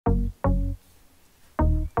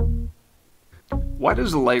Why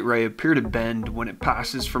does a light ray appear to bend when it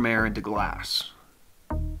passes from air into glass?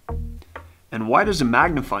 And why does a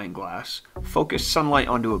magnifying glass focus sunlight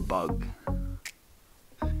onto a bug?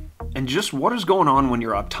 And just what is going on when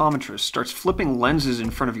your optometrist starts flipping lenses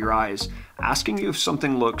in front of your eyes, asking you if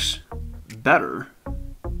something looks better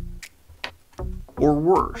or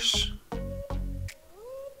worse?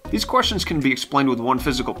 These questions can be explained with one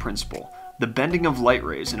physical principle, the bending of light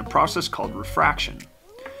rays in a process called refraction.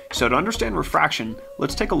 So to understand refraction,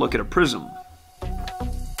 let's take a look at a prism.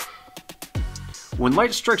 When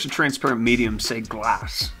light strikes a transparent medium, say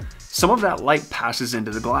glass, some of that light passes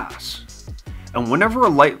into the glass. And whenever a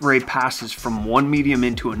light ray passes from one medium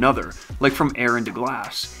into another, like from air into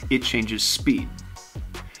glass, it changes speed.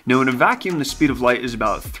 Now in a vacuum, the speed of light is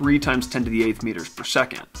about 3 × 10⁸ meters per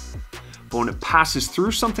second. But when it passes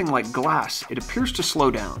through something like glass, it appears to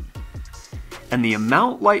slow down. And the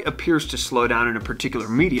amount light appears to slow down in a particular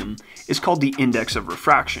medium is called the index of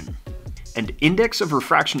refraction. And index of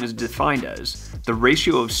refraction is defined as the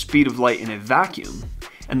ratio of speed of light in a vacuum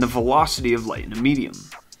and the velocity of light in a medium,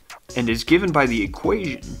 and is given by the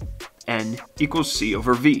equation n equals c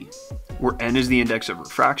over v, where n is the index of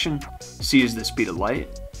refraction, c is the speed of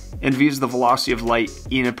light, and v is the velocity of light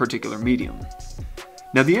in a particular medium.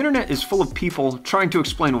 Now the internet is full of people trying to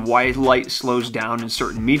explain why light slows down in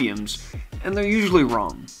certain mediums, and they're usually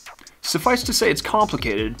wrong. Suffice to say it's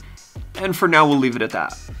complicated, and for now we'll leave it at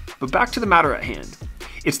that. But back to the matter at hand.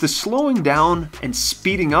 It's the slowing down and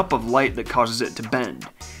speeding up of light that causes it to bend.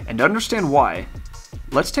 And to understand why,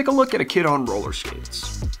 let's take a look at a kid on roller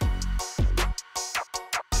skates.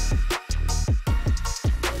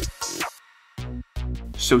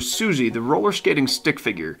 So Susie, the roller skating stick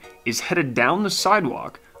figure, is headed down the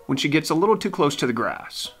sidewalk when she gets a little too close to the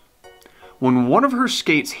grass. When one of her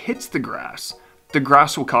skates hits the grass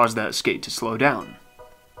will cause that skate to slow down.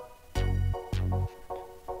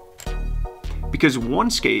 Because one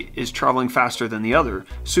skate is traveling faster than the other,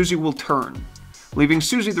 Susie will turn, leaving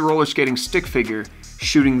Susie the roller skating stick figure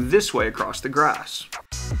shooting this way across the grass.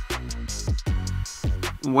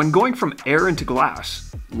 When going from air into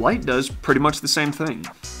glass, light does pretty much the same thing.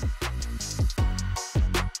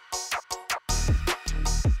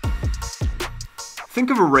 Think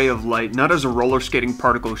of a ray of light not as a roller skating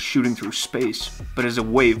particle shooting through space, but as a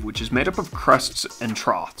wave which is made up of crests and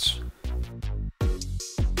troughs.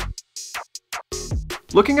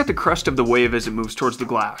 Looking at the crest of the wave as it moves towards the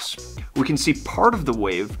glass, we can see part of the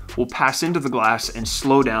wave will pass into the glass and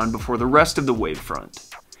slow down before the rest of the wave front.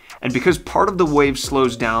 And because part of the wave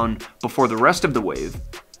slows down before the rest of the wave,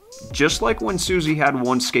 just like when Susie had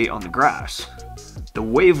one skate on the grass, the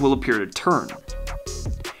wave will appear to turn.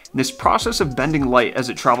 This process of bending light as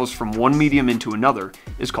it travels from one medium into another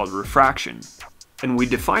is called refraction. And we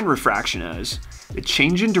define refraction as the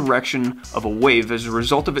change in direction of a wave as a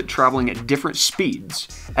result of it traveling at different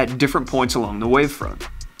speeds at different points along the wavefront.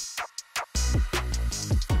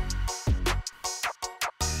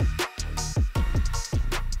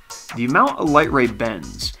 The amount a light ray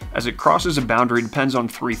bends as it crosses a boundary depends on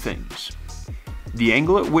 3 things: the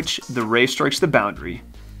angle at which the ray strikes the boundary,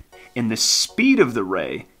 and the speed of the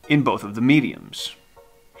ray in both of the mediums.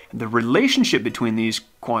 The relationship between these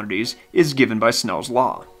quantities is given by Snell's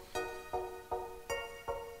law,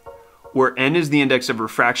 where n is the index of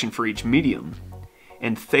refraction for each medium,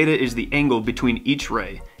 and theta is the angle between each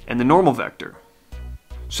ray and the normal vector.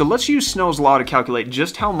 So let's use Snell's law to calculate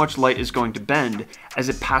just how much light is going to bend as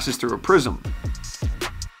it passes through a prism.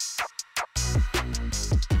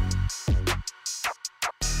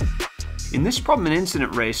 In this problem, an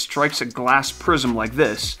incident ray strikes a glass prism like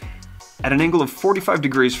this at an angle of 45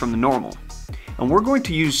 degrees from the normal. And we're going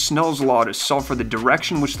to use Snell's law to solve for the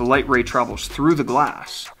direction which the light ray travels through the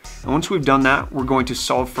glass. And once we've done that, we're going to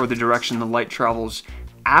solve for the direction the light travels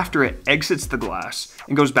after it exits the glass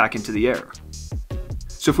and goes back into the air.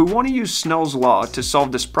 So if we want to use Snell's law to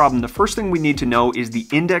solve this problem, the first thing we need to know is the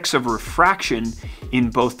index of refraction in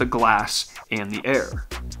both the glass and the air.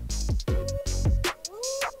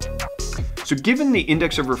 So given the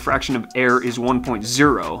index of refraction of air is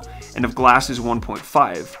 1.0 and of glass is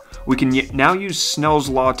 1.5, we can now use Snell's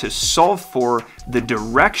law to solve for the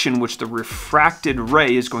direction which the refracted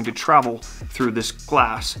ray is going to travel through this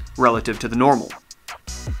glass relative to the normal.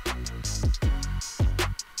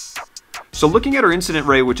 So looking at our incident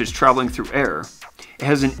ray which is traveling through air, it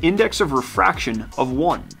has an index of refraction of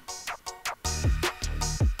 1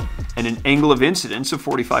 and an angle of incidence of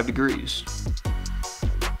 45 degrees.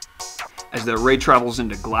 As the ray travels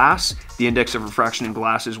into glass, the index of refraction in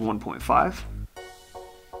glass is 1.5.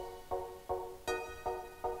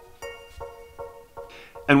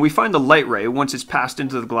 And And we find the light ray, once it's passed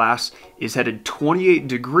into the glass, is headed 28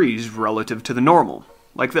 degrees relative to the normal,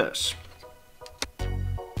 like this.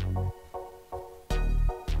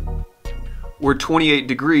 Where 28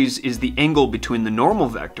 degrees is the angle between the normal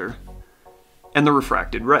vector and the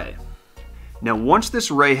refracted ray. Now once this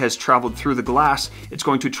ray has traveled through the glass, it's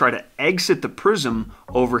going to try to exit the prism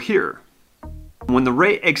over here. When the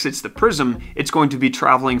ray exits the prism, it's going to be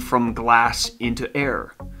traveling from glass into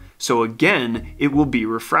air. So again, it will be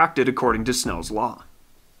refracted according to Snell's law.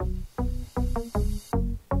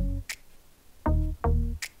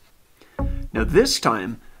 Now this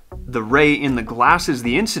time, the ray in the glass is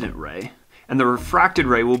the incident ray, and the refracted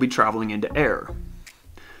ray will be traveling into air.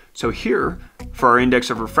 So here, for our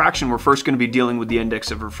index of refraction, we're first going to be dealing with the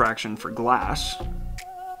index of refraction for glass,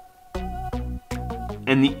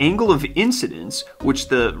 and the angle of incidence, which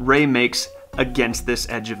the ray makes against this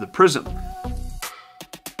edge of the prism.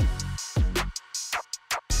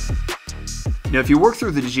 Now if you work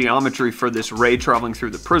through the geometry for this ray traveling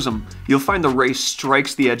through the prism, you'll find the ray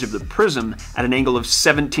strikes the edge of the prism at an angle of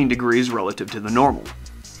 17 degrees relative to the normal.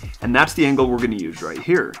 And that's the angle we're going to use right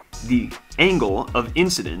here, the angle of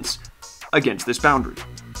incidence against this boundary.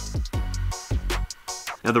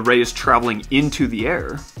 Now the ray is traveling into the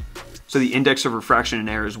air, so the index of refraction in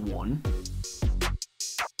air is 1.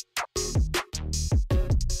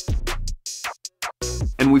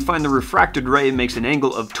 And we find the refracted ray makes an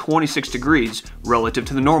angle of 26 degrees relative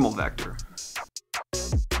to the normal vector.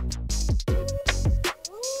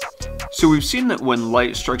 So we've seen that when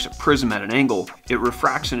light strikes a prism at an angle, it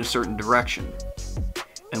refracts in a certain direction.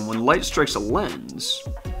 And when light strikes a lens,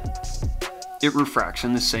 it refracts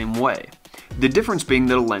in the same way. The difference being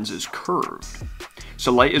that a lens is curved.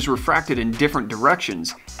 So light is refracted in different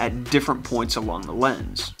directions at different points along the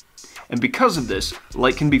lens. And because of this,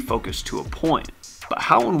 light can be focused to a point. But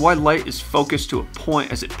how and why light is focused to a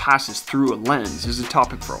point as it passes through a lens is a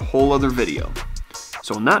topic for a whole other video.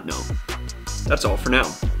 So on that note, that's all for now.